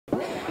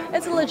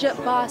It's a legit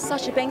boss,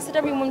 Sasha Banks, and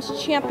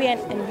everyone's champion,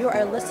 and you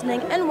are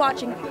listening and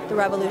watching The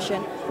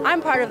Revolution.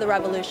 I'm part of The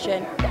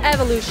Revolution, the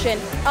evolution,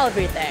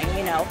 everything,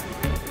 you know,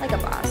 like a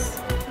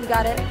boss. You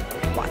got it?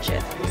 Watch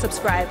it.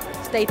 Subscribe.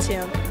 Stay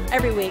tuned.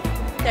 Every week.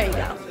 There you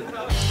go.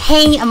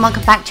 Hey, and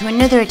welcome back to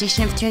another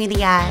edition of Through the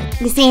Years,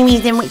 the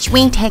series in which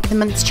we take the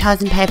month's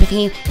chosen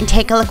pay-per-view and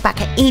take a look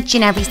back at each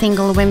and every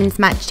single women's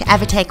match to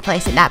ever take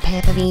place at that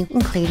pay-per-view,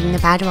 including the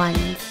bad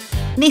ones.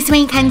 This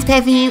weekend's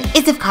pay-per-view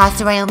is of course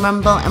the Royal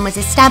Rumble and was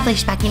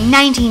established back in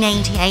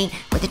 1988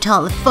 with a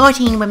total of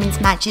 14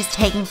 women's matches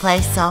taking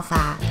place so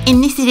far.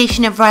 In this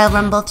edition of Royal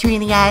Rumble Through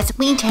the Years,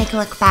 we take a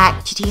look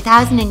back to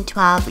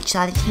 2012, which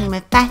saw the team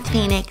of Beth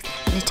Phoenix,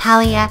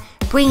 Natalya,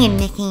 Brie and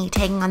Nikki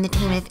taking on the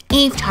team of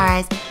Eve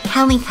Torres,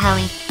 Kelly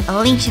Kelly,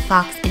 Alicia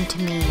Fox and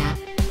Tamina.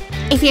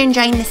 If you're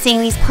enjoying the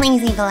series,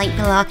 please leave a like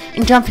below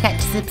and don't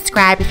forget to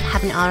subscribe if you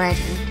haven't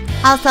already.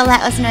 Also, let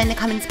us know in the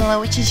comments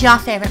below which is your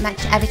favourite match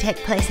to ever take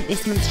place at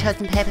this month's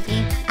chosen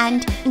pay-per-view,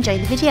 and enjoy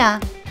the video.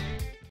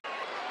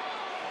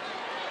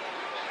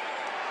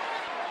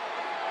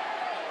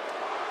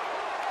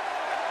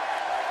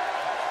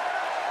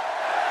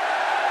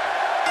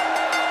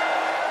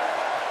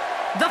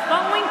 The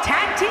following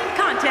tag team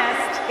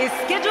contest is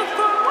scheduled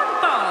for one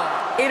fall.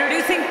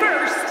 Introducing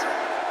first,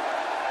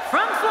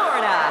 from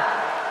Florida,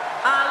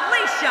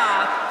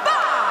 Alicia Fox.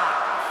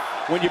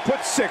 When you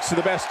put 6 of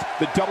the best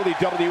the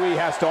WWE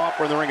has to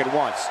offer in the ring at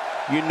once,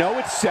 you know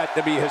it's set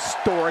to be a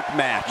historic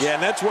match. Yeah,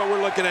 and that's what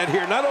we're looking at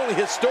here. Not only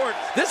historic,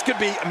 this could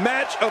be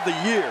match of the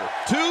year.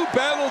 2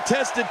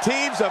 battle-tested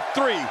teams of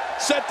 3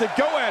 set to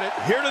go at it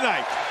here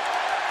tonight.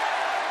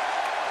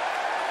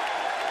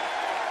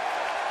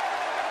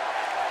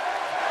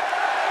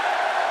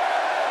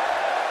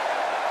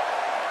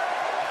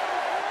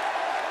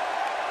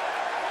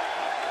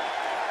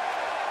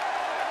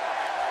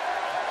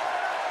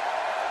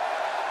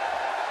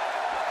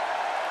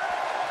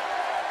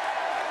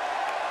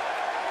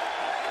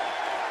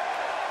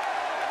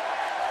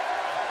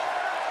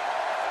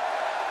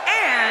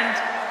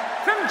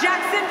 From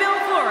Jacksonville,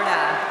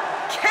 Florida,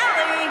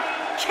 Kelly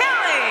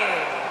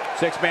Kelly.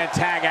 6-man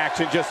tag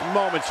action just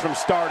moments from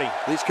starting.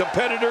 These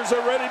competitors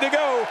are ready to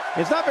go.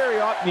 It's not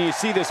very often you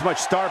see this much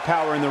star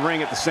power in the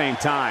ring at the same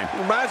time.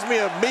 Reminds me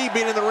of me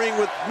being in the ring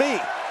with me.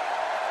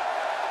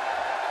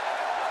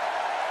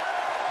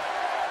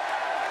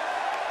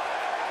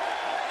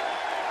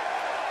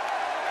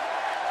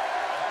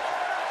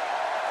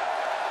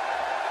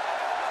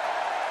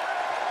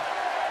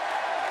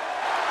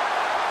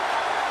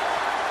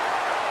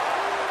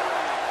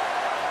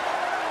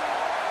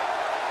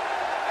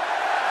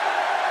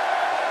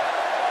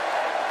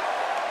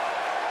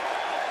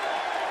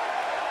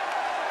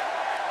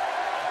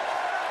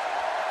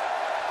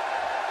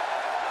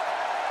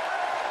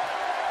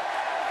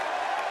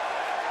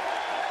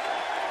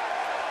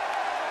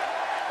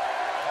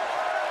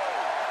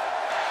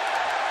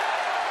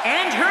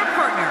 And her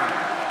partner,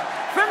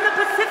 from the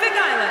Pacific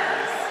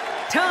Islands,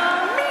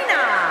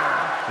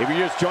 Tamina. If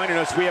you're just joining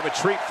us, we have a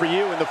treat for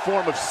you in the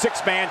form of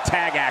 6-man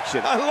tag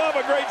action. I love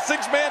a great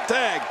 6-man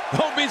tag.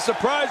 Don't be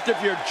surprised if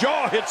your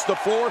jaw hits the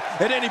floor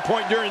at any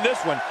point during this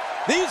one.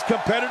 These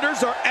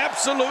competitors are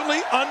absolutely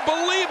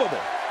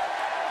unbelievable.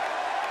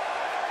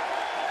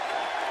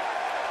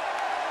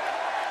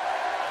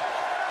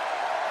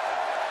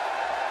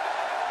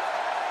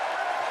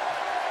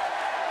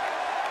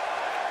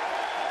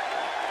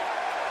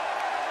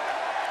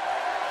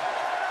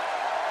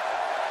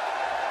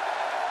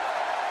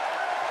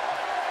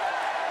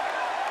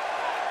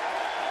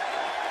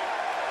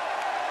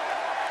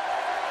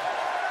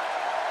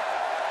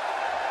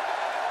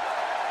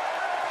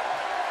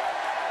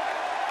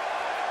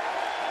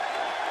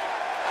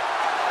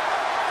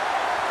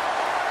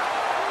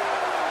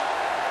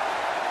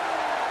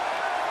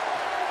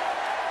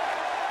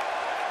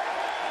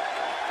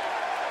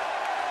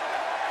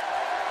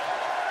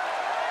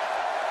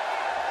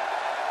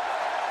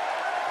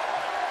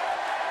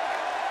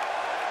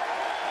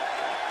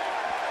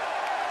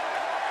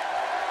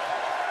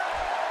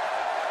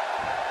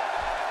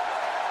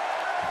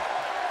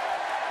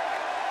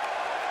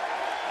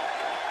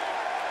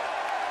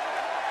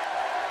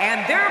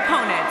 And their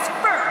opponents,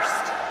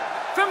 first,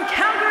 from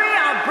Calgary,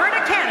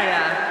 Alberta,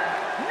 Canada,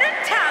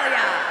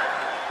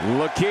 Natalya.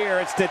 Look here,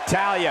 it's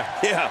Natalya.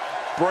 Yeah,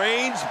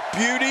 brains,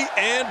 beauty,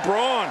 and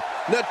brawn.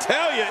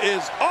 Natalya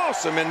is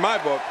awesome in my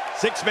book.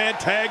 6-man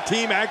tag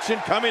team action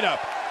coming up.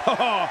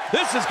 Oh,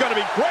 this is going to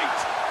be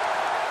great.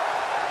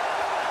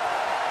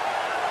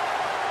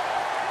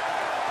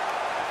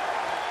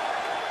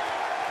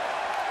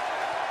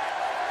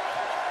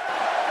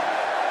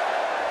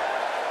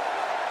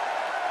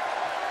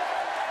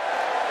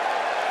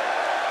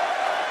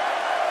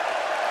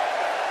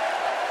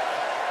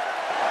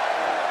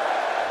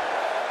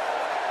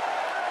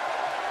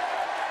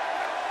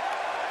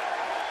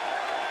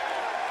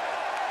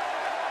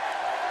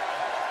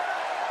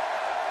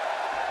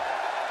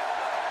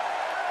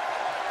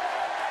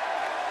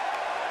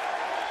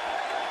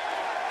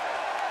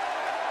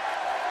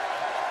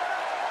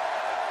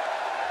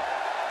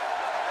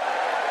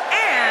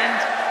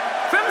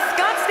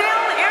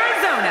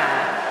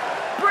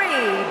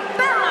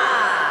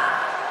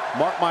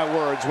 my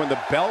words, when the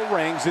bell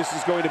rings, this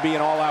is going to be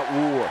an all-out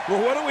war.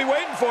 Well, what are we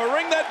waiting for?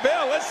 Ring that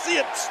bell. Let's see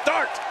it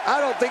start.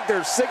 I don't think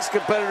there's 6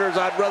 competitors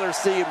I'd rather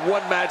see in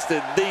one match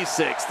than these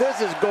 6.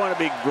 This is going to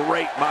be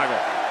great, Michael.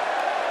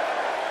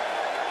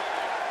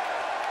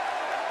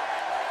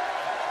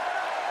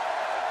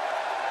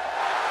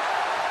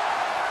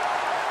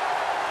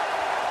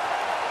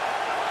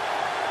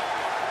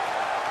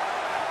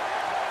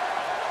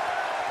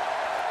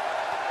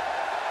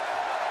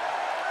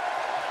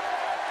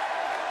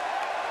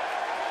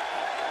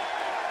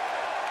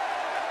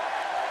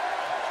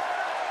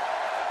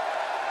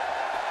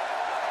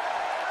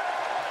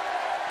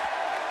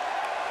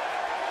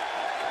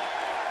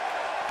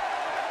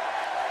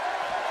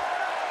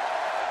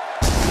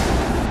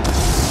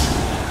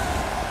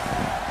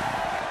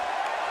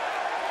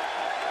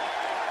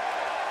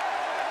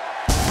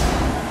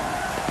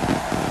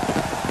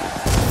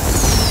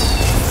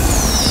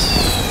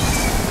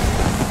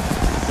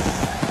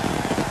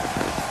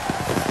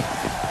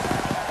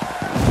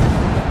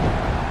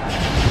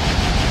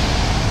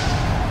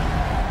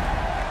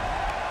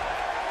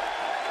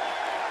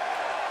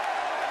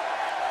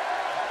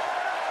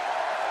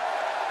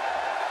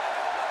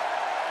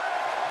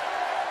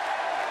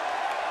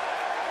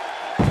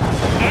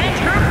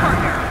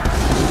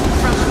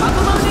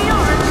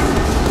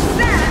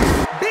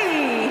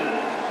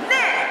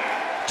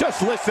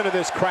 Just listen to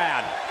this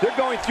crowd. They're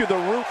going through the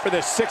roof for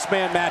this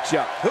 6-man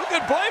matchup. Who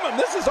could blame them?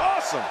 This is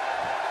awesome.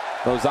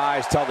 Those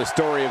eyes tell the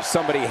story of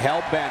somebody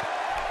hell-bent.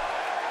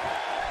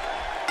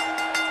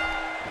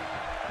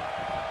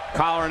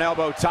 Collar and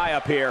elbow tie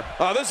up here.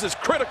 This is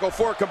critical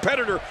for a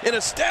competitor in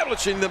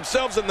establishing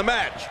themselves in the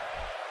match.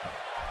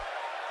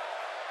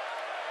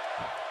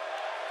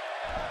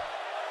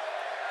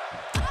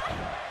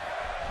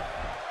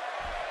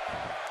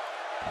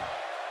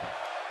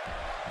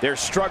 They're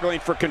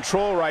struggling for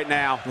control right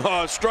now.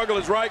 Struggle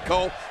is right,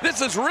 Cole. This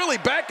is really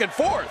back and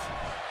forth.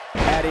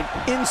 Adding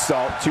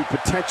insult to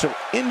potential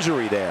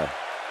injury there.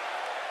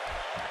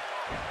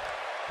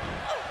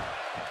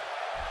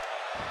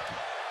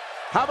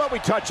 How about we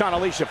touch on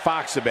Alicia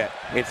Fox a bit?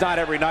 It's not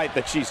every night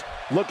that she's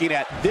looking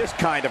at this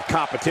kind of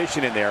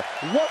competition in there.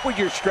 What would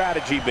your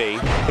strategy be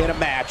in a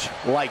match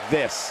like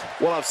this?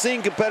 Well, I've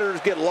seen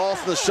competitors get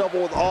lost in the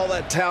shuffle with all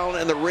that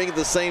talent in the ring at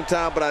the same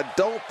time, but I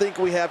don't think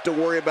we have to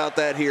worry about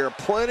that here.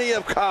 Plenty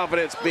of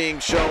confidence being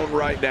shown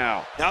right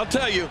now. I'll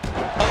tell you,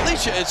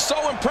 Alicia is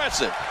so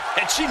impressive,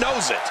 and she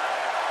knows it.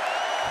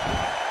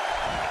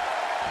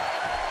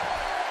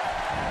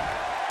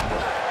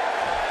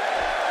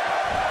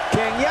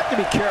 King, you have to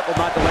be careful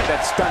not to let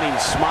that stunning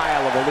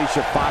smile of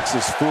Alicia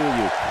Fox's fool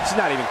you. She's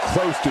not even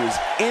close to as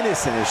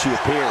innocent as she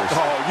appears.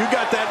 Oh, you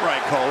got that right,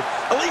 Cole.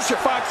 Alicia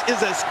Fox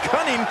is as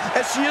cunning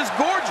as she is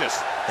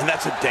gorgeous. And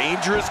that's a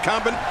dangerous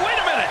combination.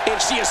 Wait a minute! And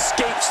she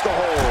escapes the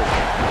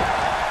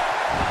hold.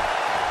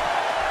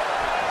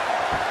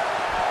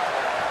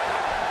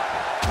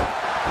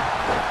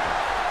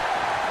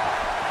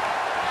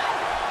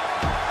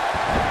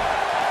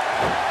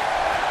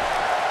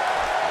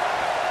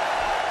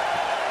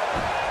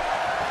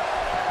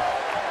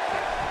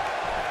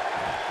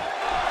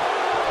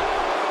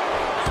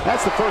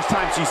 That's the first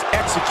time she's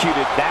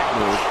executed that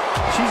move.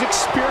 She's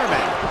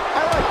experimenting.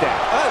 I like that.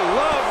 I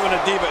love when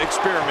a diva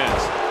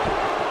experiments.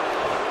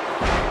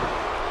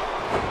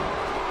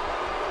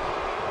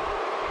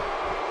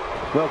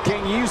 Well,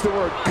 King, you used the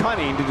word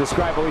cunning to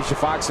describe Alicia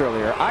Fox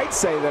earlier. I'd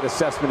say that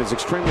assessment is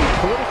extremely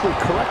politically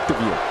correct of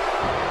you.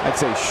 I'd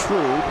say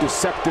shrewd,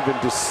 deceptive, and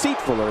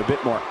deceitful are a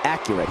bit more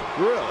accurate.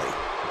 Really?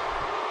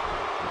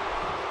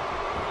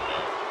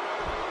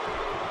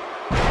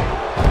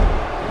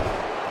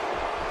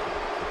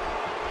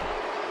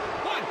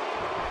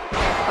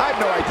 I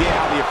have no idea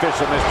how the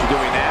official missed her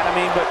doing that. I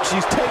mean, but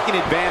she's taking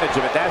advantage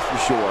of it, that's for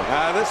sure.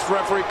 This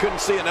referee couldn't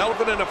see an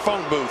elephant in a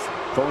phone booth.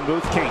 Phone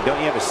booth? King, don't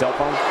you have a cell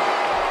phone?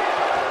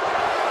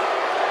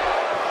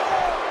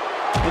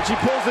 And she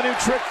pulls a new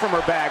trick from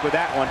her bag with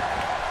that one.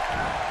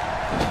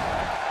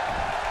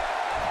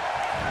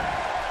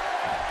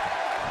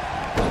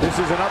 This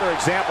is another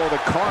example of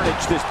the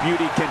carnage this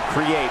beauty can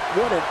create.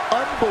 What an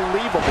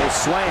unbelievable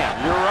slam.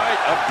 You're right,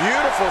 a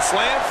beautiful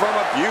slam from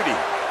a beauty.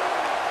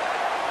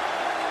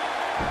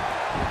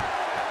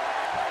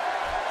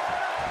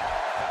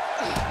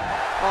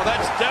 Oh,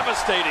 that's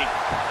devastating.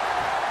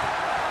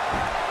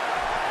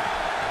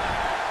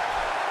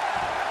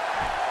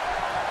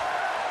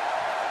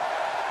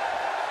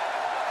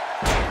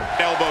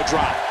 Elbow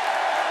drop.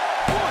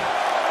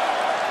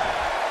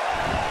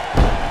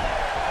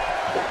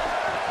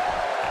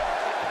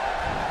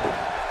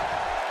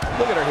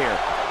 Look at her here.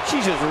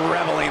 She's just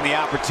reveling in the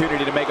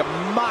opportunity to make a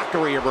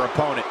mockery of her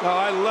opponent. Oh,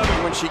 I love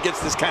it when she gets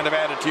this kind of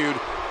attitude.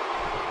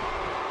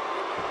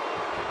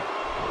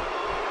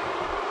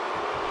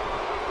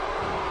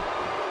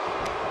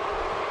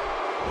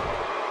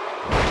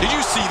 Did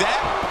you see that?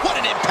 What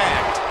an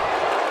impact!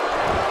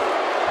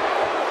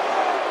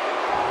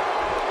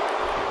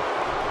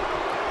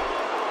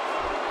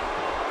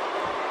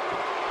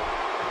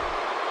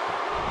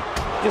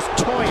 Just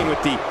toying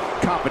with the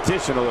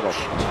competition a little.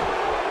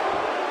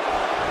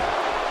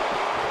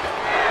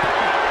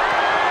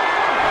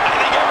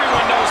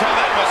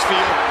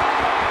 feel.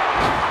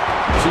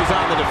 She's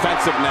on the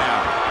defensive now.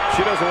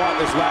 She doesn't want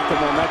this lack of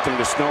momentum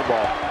to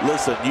snowball.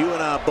 Listen, you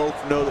and I both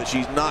know that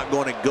she's not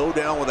going to go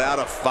down without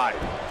a fight.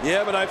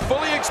 Yeah, but I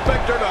fully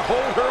expect her to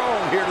hold her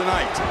own here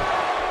tonight.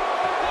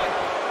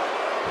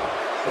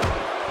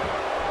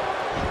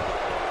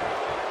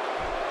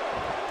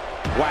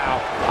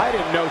 Wow, I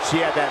didn't know she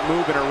had that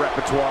move in her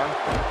repertoire.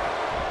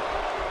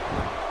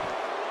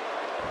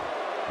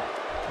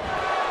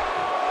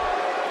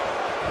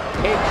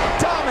 A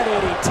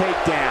dominating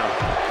takedown.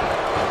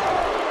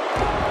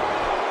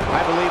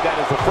 I believe that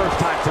is the first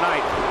time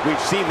tonight we've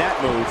seen that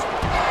move.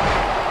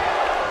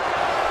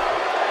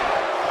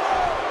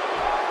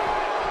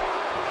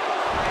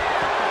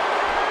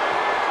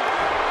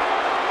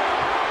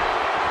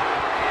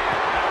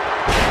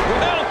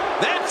 Well,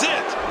 that's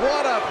it.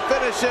 What a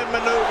finishing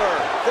maneuver.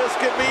 This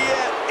could be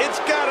it. It's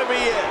got to be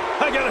it.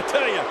 I gotta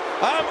tell you,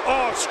 I'm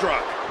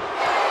awestruck.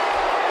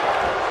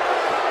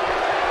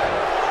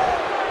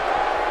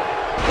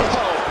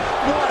 Oh,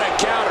 what a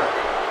counter.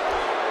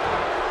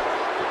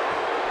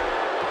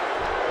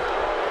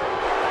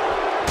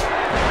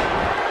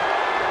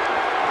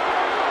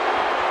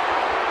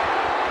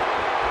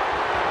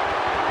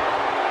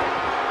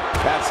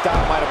 That stop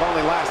might have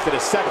only lasted a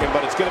second,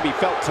 but it's going to be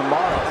felt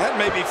tomorrow. That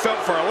may be felt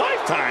for a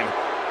lifetime.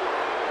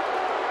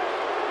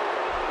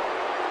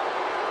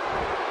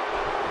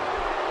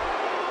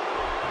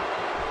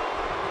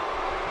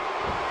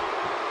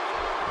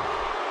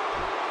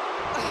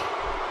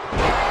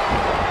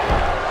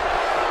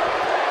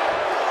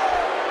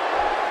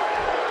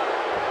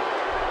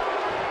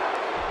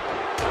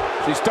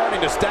 She's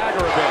starting to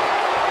stagger a bit.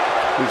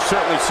 We've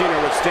certainly seen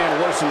her withstand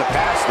worse in the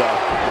past, though.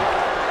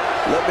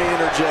 Let me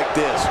interject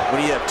this.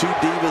 When you have two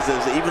divas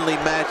as evenly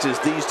matched as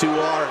these two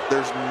are,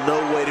 there's no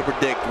way to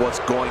predict what's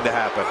going to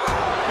happen.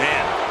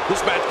 Man,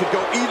 this match could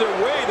go either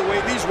way the way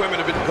these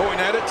women have been going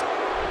at it.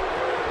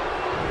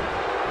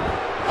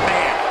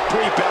 Man,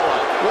 Brie Bella,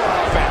 what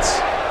offense.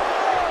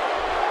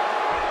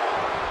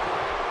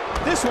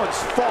 This one's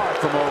far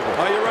from over.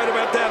 Oh, you're right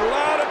about that. A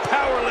lot of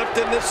power left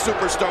in this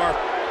superstar.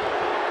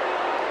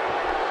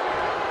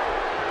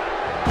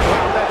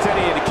 That's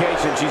any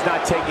indication she's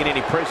not taking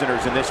any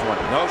prisoners in this one.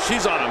 No,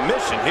 she's on a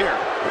mission here.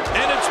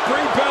 And it's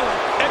Brie Bella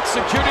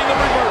executing the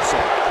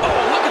reversal. Oh,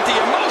 look at the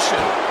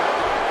emotion.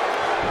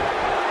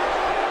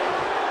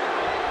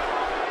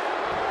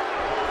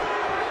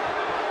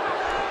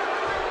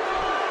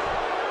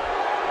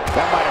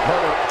 That might have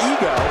hurt her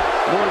ego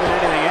more than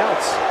anything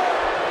else.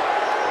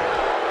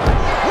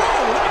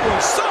 Whoa, that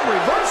was some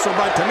reversal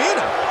by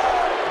Tamina.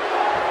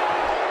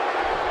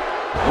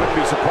 Wouldn't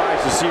be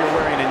surprised to see her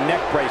wearing a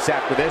neck brace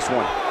after this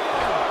one.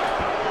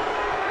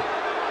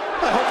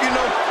 I hope you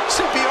know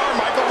CPR,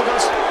 Michael,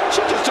 because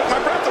she just took my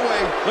breath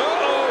away.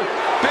 Uh-oh,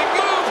 big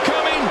move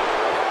coming.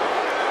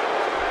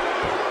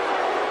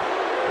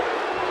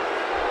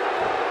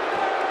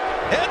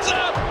 Heads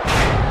up.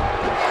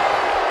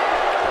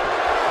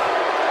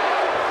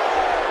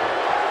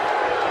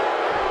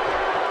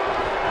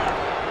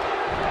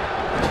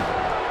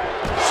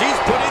 She's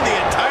putting the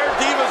entire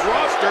Divas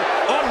roster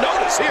on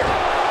notice here.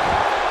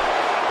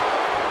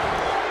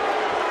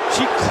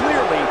 She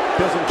clearly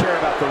doesn't care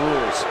about the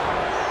rules.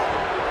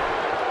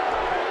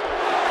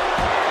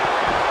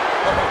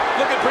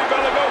 Look at Brie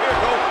Bella go here,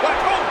 go. Back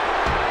home.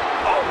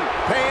 Oh,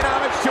 Paying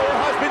homage to her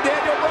husband,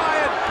 Daniel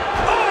Bryan.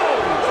 oh,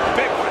 the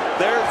big one.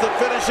 There's the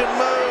finishing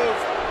move.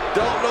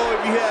 Don't know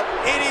if you have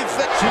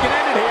anything. She can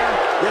end it here.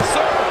 Yes,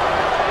 sir.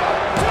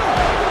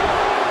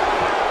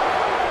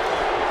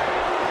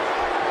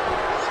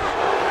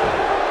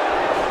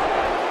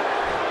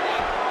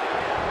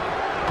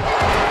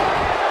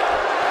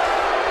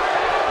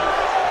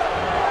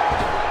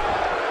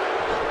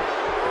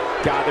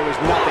 God, there was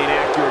nothing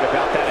accurate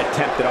about that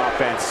attempted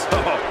offense.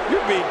 Oh,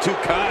 you're being too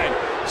kind.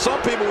 Some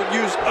people would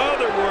use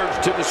other words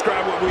to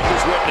describe what we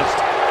just witnessed.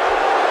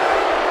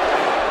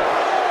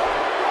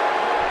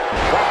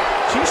 Wow,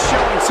 she's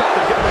showing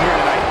something different here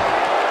tonight.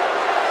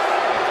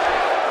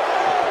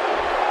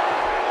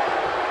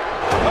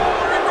 Oh,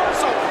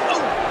 reversal.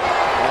 Oh,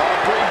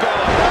 Brie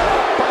Bella.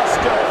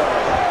 Buster.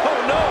 Oh,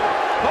 no.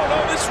 Oh, no,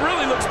 this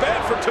really looks bad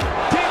for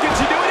Can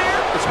she do it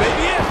here? This may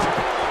be it.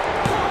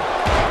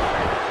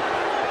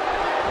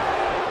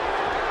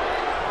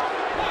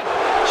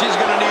 She's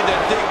going to need to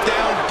dig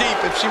down deep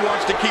if she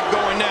wants to keep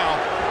going now.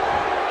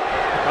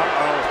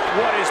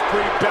 Uh-oh. What is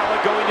Brie Bella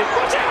going to...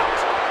 Watch out!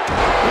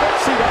 You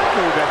don't see that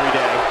move every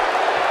day.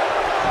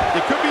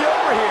 It could be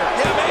over here.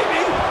 Yeah,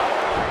 maybe.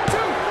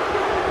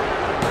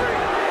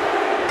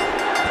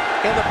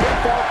 And the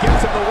pinfall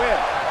gives him the win.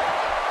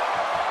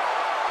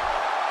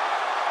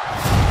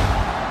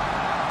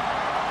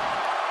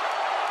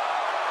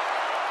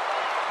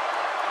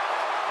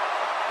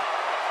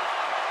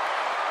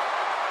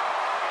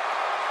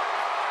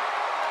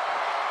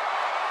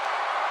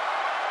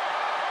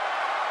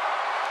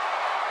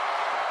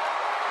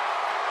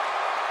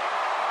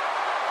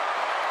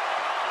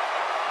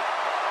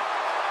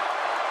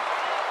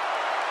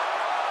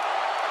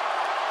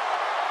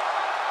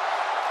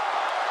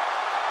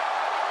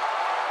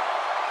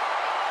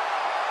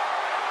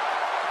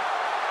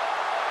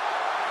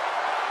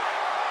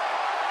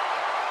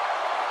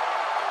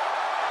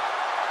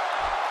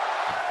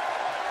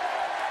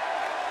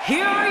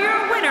 here are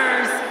your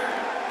winners,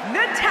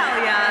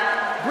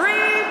 Natalya,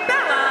 Brie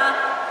Bella,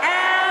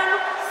 and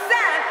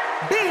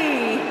Seth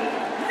B.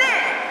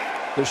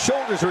 Nick. The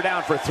shoulders are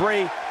down for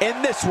 3,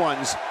 and this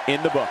one's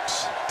in the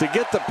books. To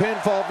get the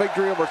pinfall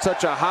victory over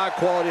such a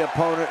high-quality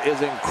opponent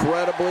is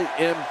incredibly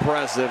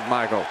impressive,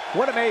 Michael.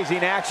 What amazing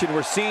action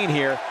we're seeing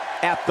here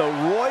at the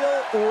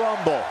Royal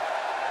Rumble.